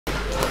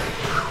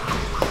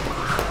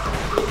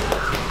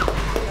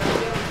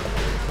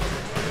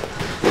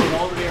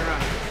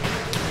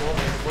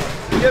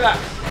Get that.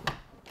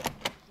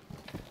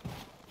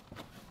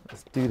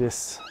 Let's do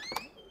this.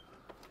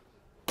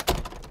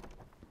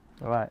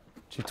 All right,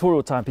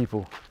 tutorial time,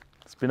 people.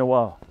 It's been a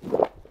while.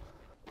 Are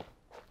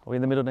we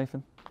in the middle,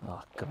 Nathan?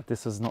 Oh God,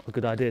 this is not a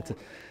good idea.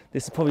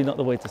 This is probably not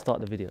the way to start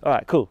the video. All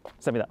right, cool.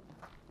 Send me that.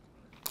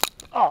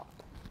 Oh,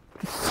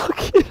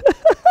 fucking.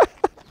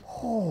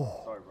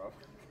 Oh. Sorry, bro.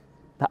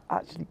 That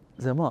actually,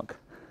 is there a mark?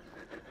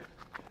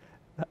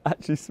 That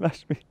actually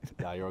smashed me.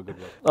 Yeah, you're a good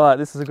one. All right,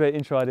 this is a great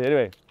intro idea.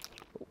 Anyway,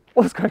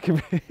 what's cracking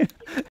me?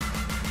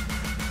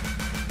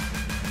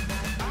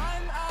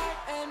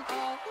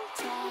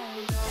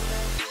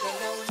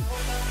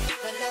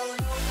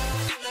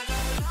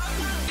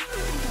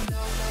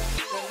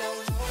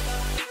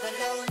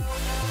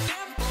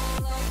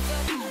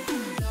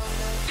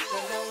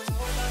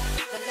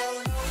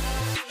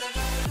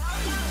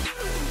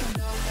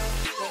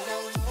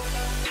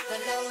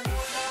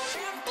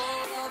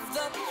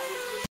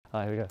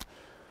 Alright, here we go.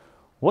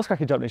 What's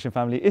cracking, Jump Nation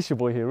family? It's your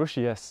boy here,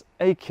 Rushy S,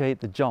 aka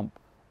the Jump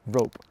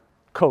Rope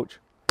Coach.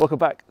 Welcome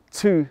back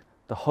to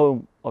the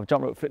home of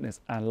jump rope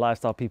fitness and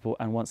lifestyle, people,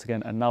 and once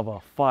again another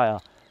fire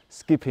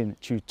skipping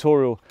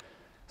tutorial.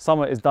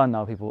 Summer is done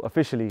now, people,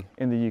 officially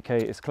in the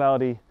UK. It's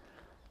cloudy,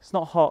 it's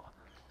not hot,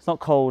 it's not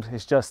cold,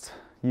 it's just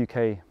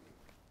UK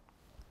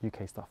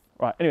stuff.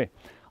 Right, anyway,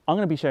 I'm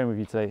going to be sharing with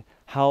you today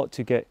how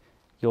to get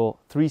your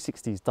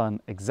 360s done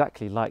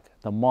exactly like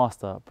the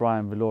master,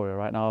 Brian Viloria.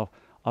 Right now,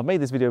 I've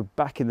made this video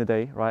back in the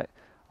day, right?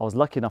 I was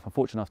lucky enough and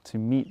fortunate enough to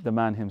meet the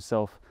man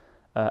himself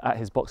at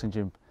his boxing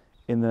gym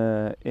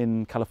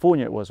in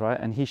California it was, right?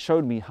 And he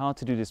showed me how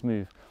to do this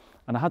move.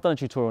 And I had done a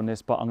tutorial on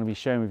this, but I'm gonna be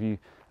sharing with you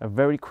a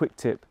very quick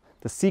tip,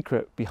 the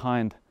secret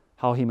behind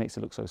how he makes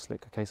it look so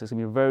slick, okay? So it's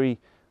gonna be a very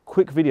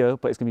quick video,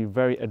 but it's gonna be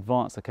very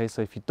advanced, okay?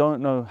 So if you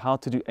don't know how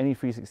to do any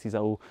 360s at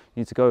all,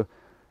 you need to go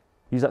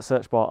use that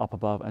search bar up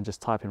above and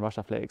just type in Rush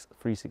Athletics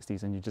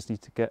 360s, and you just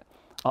need to get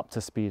up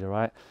to speed, all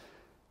right?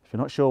 If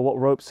you're not sure what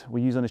ropes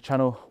we use on this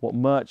channel, what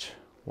merch,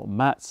 what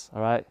mats,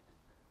 all right?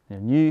 You're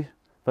new,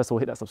 first of all,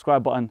 hit that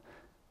subscribe button.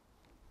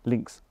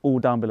 Links all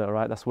down below, all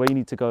right? That's where you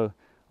need to go.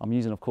 I'm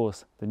using, of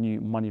course, the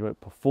new Money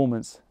Rope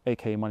Performance,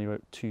 aka Money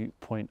Rope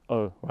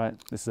 2.0, right?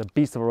 This is a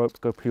beast of a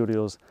rope. Go pre-order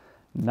yours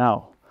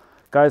now.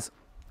 Guys,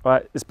 all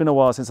right, it's been a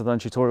while since I've done a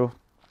tutorial.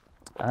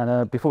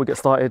 And before we get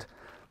started,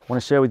 I want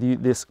to share with you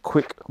this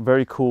quick,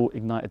 very cool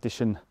Ignite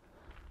Edition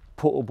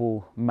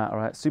portable mat, all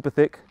right? Super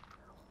thick.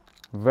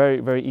 Very,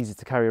 very easy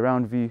to carry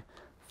around with you,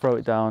 throw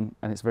it down,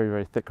 and it's very,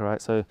 very thick, all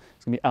right? So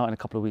it's gonna be out in a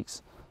couple of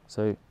weeks.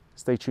 So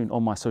stay tuned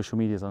on my social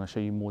medias and I'll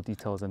show you more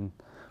details, and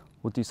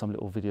we'll do some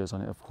little videos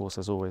on it, of course,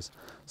 as always.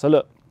 So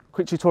look,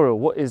 quick tutorial.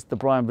 What is the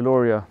Brian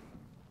Viloria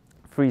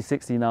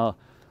 360? Now,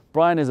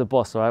 Brian is a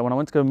boss, all right? When I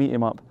went to go meet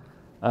him up,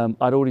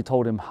 I'd already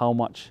told him how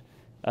much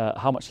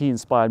he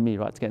inspired me,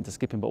 right, to get into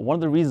skipping. But one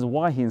of the reasons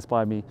why he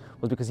inspired me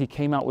was because he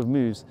came out with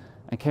moves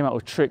and came out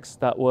with tricks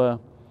that were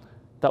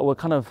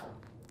kind of,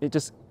 it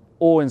just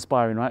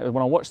awe-inspiring, right?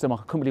 When I watched them, I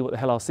couldn't believe what the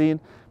hell I was seeing.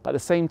 But at the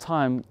same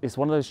time, it's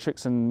one of those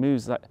tricks and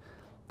moves that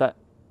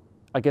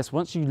I guess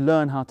once you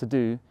learn how to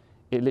do,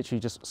 it literally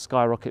just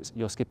skyrockets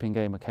your skipping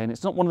game, okay? And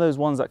it's not one of those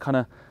ones that kind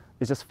of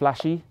is just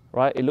flashy,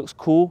 right? It looks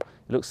cool,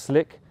 it looks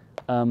slick,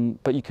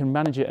 but you can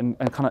manage it and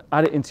kind of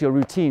add it into your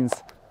routines,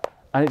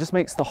 and it just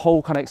makes the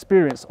whole kind of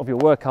experience of your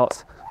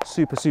workouts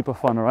super, super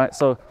fun, all right?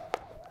 So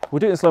we'll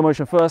do it in slow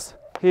motion first,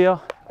 here,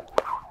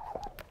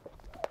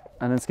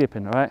 and then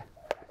skipping, all right?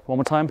 One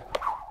more time,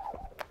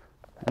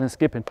 and then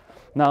skipping.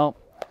 Now,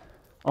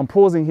 I'm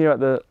pausing here at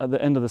the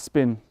end of the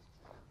spin,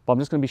 but I'm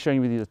just going to be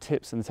showing you the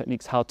tips and the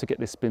techniques how to get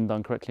this spin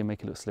done correctly and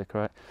make it look slick,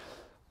 right?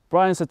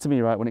 Brian said to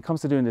me, right, when it comes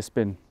to doing this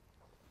spin,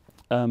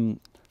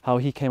 how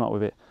he came up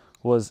with it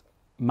was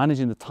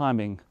managing the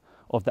timing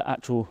of the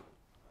actual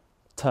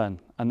turn.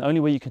 And the only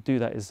way you can do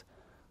that is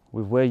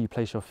with where you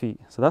place your feet.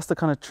 So that's the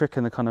kind of trick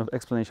and the kind of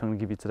explanation I'm going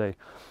to give you today.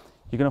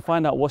 You're going to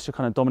find out what's your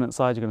kind of dominant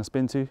side you're going to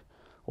spin to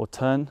or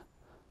turn.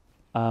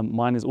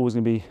 Mine is always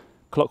going to be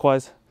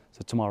clockwise,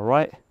 so to my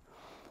right.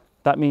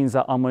 That means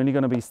that I'm only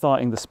going to be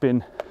starting the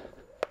spin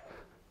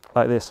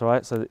like this, all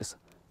right? So this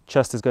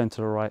chest is going to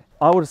the right.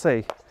 I would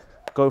say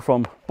go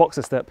from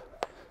boxer step.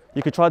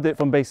 You could try to do it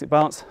from basic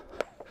bounce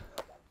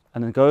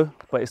and then go,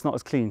 but it's not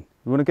as clean.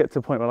 You want to get to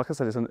the point where, like I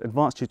said, it's an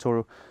advanced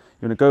tutorial.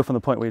 You want to go from the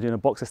point where you're doing a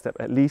boxer step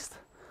at least.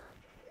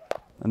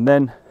 And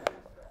then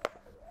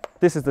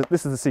this is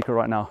the secret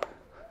right now.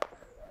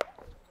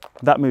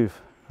 That move,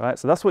 right?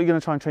 So that's what you're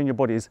going to try and train your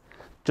body, is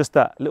just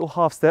that little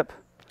half step,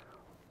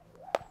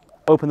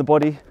 open the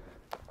body,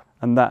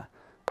 and that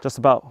just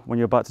about when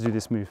you're about to do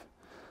this move.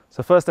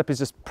 So first step is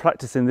just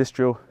practicing this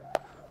drill.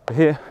 We're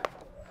here,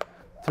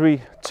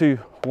 3, 2,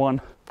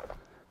 1,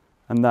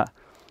 and that.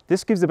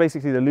 This gives you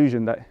basically the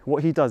illusion that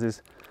what he does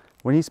is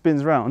when he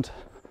spins round,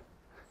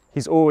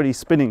 he's already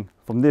spinning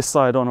from this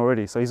side on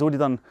already. So he's already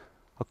done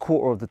a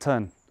quarter of the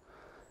turn.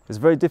 It's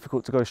very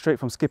difficult to go straight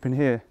from skipping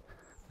here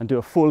and do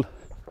a full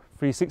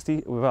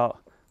 360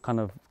 without kind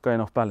of going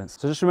off balance.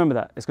 So just remember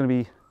that. It's going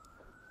to be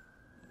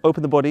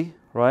open the body,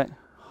 right?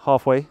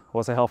 Halfway, or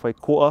I'll say halfway,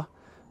 quarter,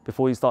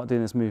 before you start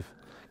doing this move.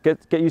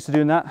 Get used to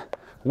doing that.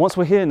 Once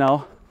we're here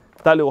now,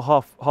 that little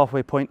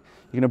halfway point,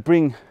 you're gonna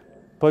bring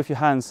both your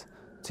hands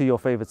to your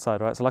favored side,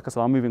 right? So like I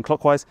said, I'm moving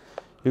clockwise.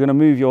 You're gonna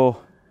move your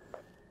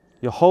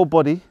whole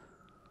body,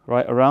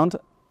 right, around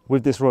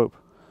with this rope.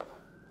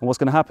 And what's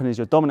gonna happen is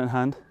your dominant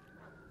hand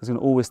is gonna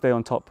always stay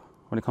on top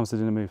when it comes to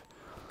doing the move.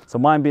 So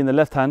mine being the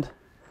left hand,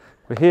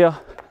 we're here,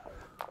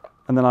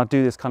 and then I'll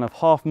do this kind of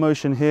half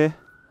motion here,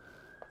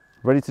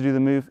 ready to do the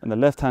move, and the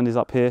left hand is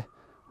up here,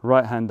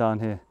 right hand down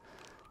here.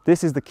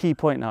 This is the key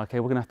point now, okay?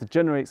 We're gonna have to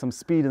generate some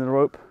speed in the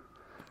rope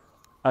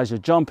as you're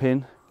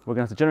jumping. We're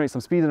gonna have to generate some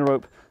speed in the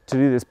rope to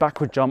do this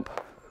backward jump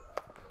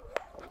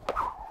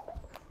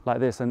like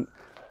this. And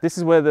this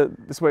is where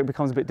it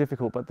becomes a bit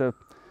difficult, but the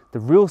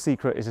real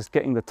secret is just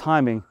getting the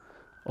timing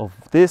of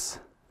this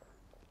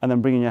and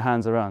then bringing your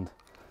hands around.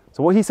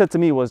 So what he said to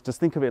me was, just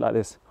think of it like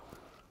this.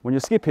 When you're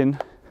skipping,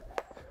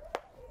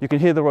 you can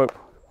hear the rope.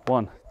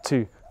 1,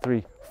 2,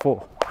 3,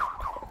 4.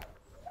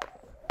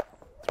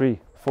 3,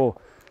 4.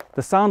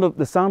 The sound of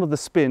the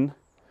spin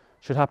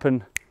should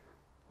happen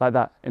like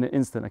that in an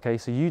instant, okay?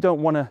 So you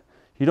don't want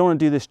to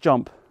do this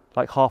jump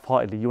like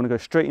half-heartedly. You want to go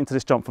straight into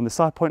this jump from the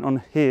side point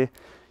on here.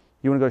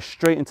 You want to go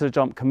straight into the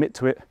jump, commit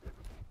to it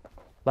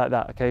like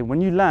that, okay? When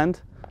you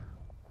land,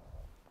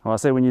 when I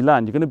say when you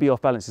land, you're going to be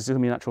off balance. It's going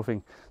to be a natural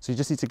thing. So you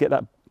just need to get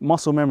that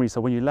muscle memory. So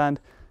when you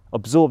land,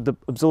 absorb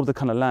the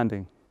kind of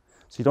landing.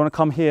 So you don't want to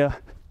come here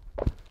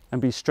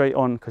and be straight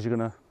on because you're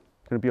going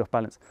to be off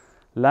balance.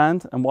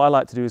 Land, and what I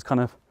like to do is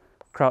kind of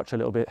crouch a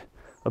little bit,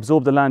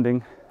 absorb the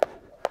landing.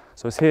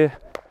 So it's here,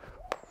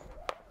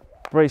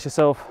 brace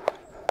yourself,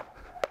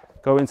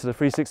 go into the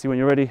 360 when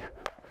you're ready,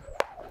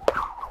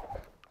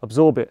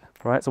 absorb it,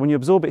 right? So when you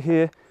absorb it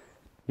here,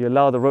 you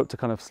allow the rope to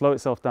kind of slow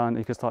itself down and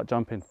you can start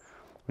jumping.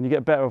 When you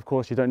get better, of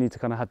course, you don't need to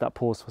kind of have that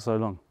pause for so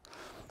long.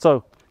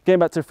 So getting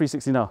back to the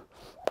 360 now.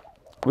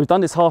 We've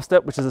done this half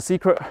step, which is a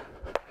secret.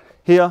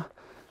 Here,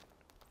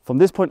 from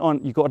this point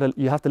on,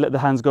 you have to let the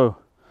hands go.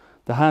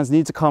 The hands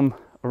need to come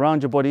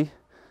around your body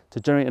to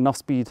generate enough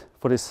speed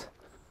for this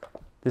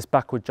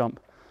backward jump.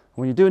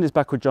 When you're doing this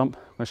backward jump,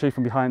 I'm going to show you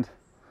from behind.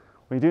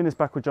 When you're doing this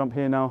backward jump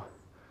here now,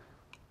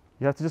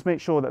 you have to just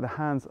make sure that the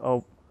hands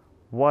are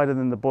wider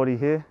than the body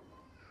here.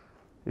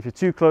 If you're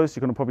too close,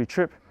 you're going to probably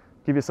trip.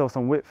 Give yourself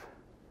some width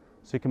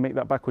so you can make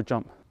that backward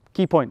jump.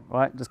 Key point,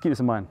 right? Just keep this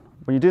in mind.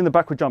 When you're doing the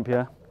backward jump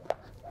here,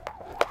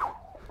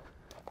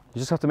 you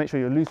just have to make sure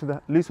you're loose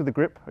with the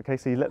grip, okay?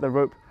 So you let the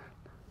rope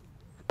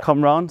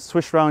come round,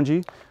 swish round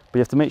you, but you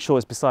have to make sure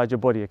it's beside your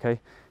body, okay?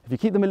 If you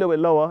keep them a little bit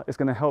lower, it's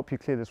going to help you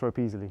clear this rope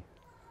easily.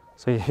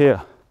 So you're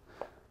here.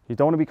 You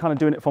don't want to be kind of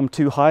doing it from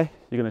too high,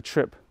 you're going to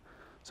trip.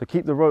 So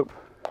keep the rope,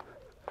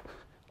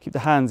 keep the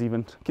hands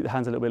even, keep the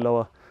hands a little bit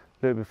lower,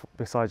 a little bit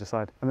beside your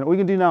side. And then all you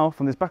can do now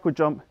from this backward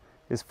jump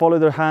is follow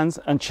their hands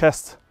and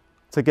chest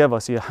together.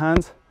 So your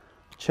hands,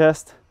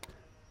 chest,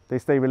 they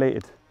stay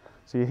related.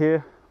 So you're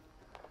here,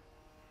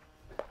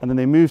 and then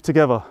they move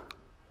together.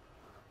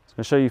 So I'm going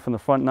to show you from the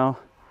front now.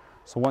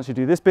 So once you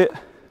do this bit,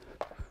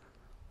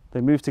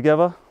 they move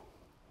together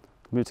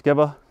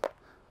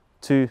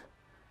to,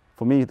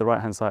 for me, the right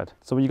hand side.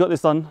 So when you got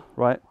this done,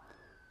 right,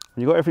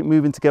 when you got everything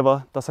moving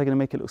together, that's how you're going to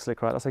make it look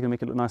slick, right? That's how you're going to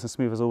make it look nice and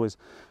smooth as always.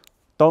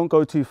 Don't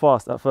go too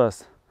fast at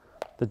first.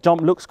 The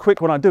jump looks quick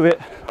when I do it.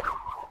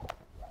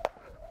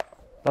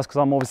 That's because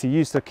I'm obviously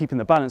used to keeping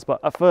the balance, but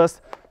at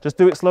first, just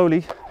do it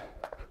slowly,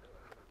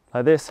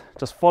 like this.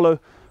 Just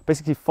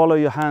basically follow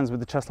your hands with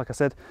the chest, like I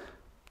said.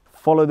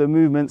 Follow the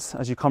movements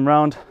as you come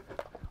round,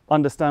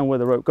 understand where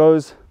the rope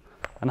goes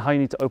and how you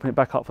need to open it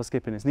back up for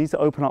skipping. It needs to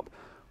open up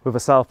with a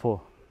southpaw,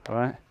 all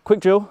right?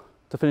 Quick drill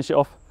to finish it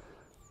off,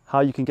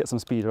 how you can get some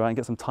speed, all right, and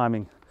get some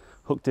timing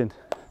hooked in.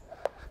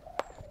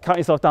 Count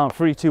yourself down,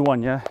 3, 2,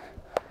 1, yeah?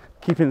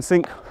 Keep in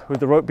sync with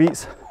the rope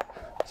beats.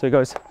 So it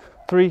goes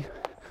 3,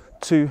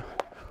 2,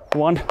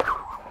 1,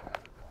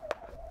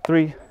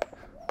 3,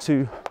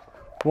 2,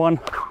 1,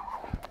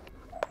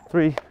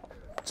 3,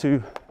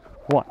 2,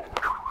 1.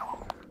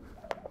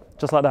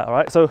 Just like that, all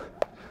right? So,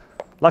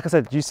 like I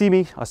said, you see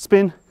me, I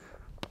spin,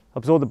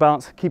 absorb the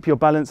bounce, keep your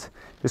balance.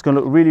 It's gonna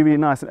look really, really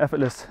nice and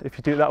effortless if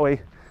you do it that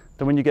way.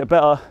 Then when you get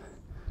better,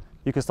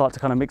 you can start to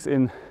kind of mix it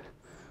in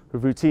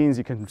with routines.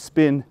 You can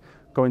spin,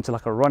 go into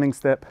like a running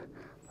step.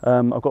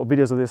 I've got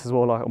videos of this as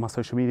well, like on my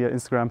social media,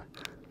 Instagram,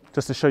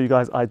 just to show you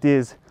guys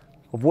ideas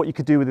of what you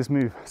could do with this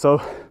move. So,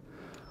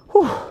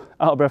 whew,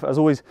 out of breath as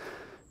always.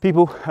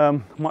 People,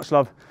 much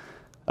love.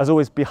 As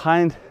always,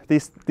 behind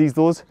these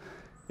doors,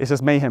 it's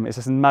just mayhem, it's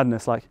just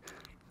madness. Like,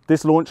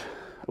 this launch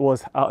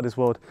was out of this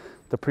world.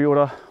 The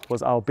pre-order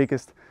was our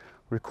biggest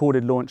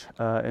recorded launch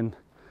in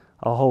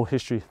our whole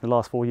history, the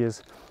last 4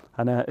 years.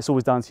 And it's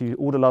always down to you.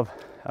 All the love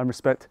and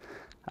respect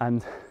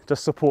and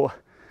just support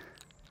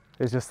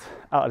is just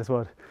out of this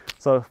world.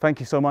 So thank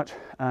you so much.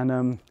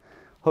 And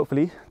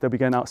hopefully they'll be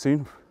going out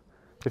soon.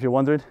 If you're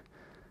wondering,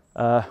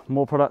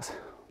 more products,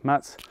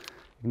 mats,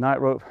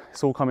 ignite rope,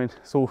 it's all coming.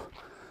 It's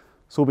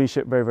all being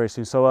shipped very, very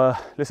soon. So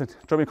listen,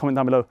 drop me a comment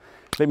down below.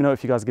 Let me know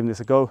if you guys are giving this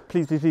a go.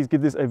 Please, please, please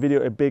give this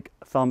video a big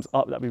thumbs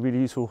up. That'd be really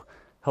useful.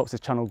 Helps this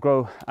channel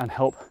grow and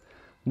help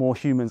more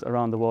humans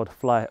around the world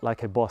fly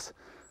like a boss.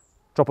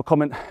 Drop a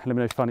comment, let me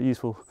know if you found it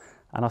useful,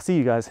 and I'll see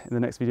you guys in the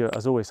next video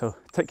as always. So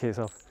take care of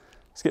yourself,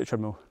 just get your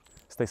treadmill,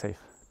 stay safe.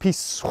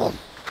 Peace. Was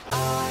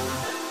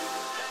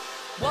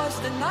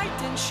the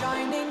knight in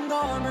shining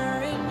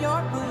armor in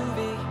your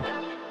movie?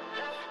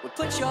 Would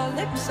put your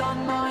lips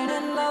on mine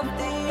and love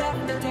the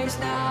aftertaste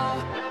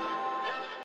now.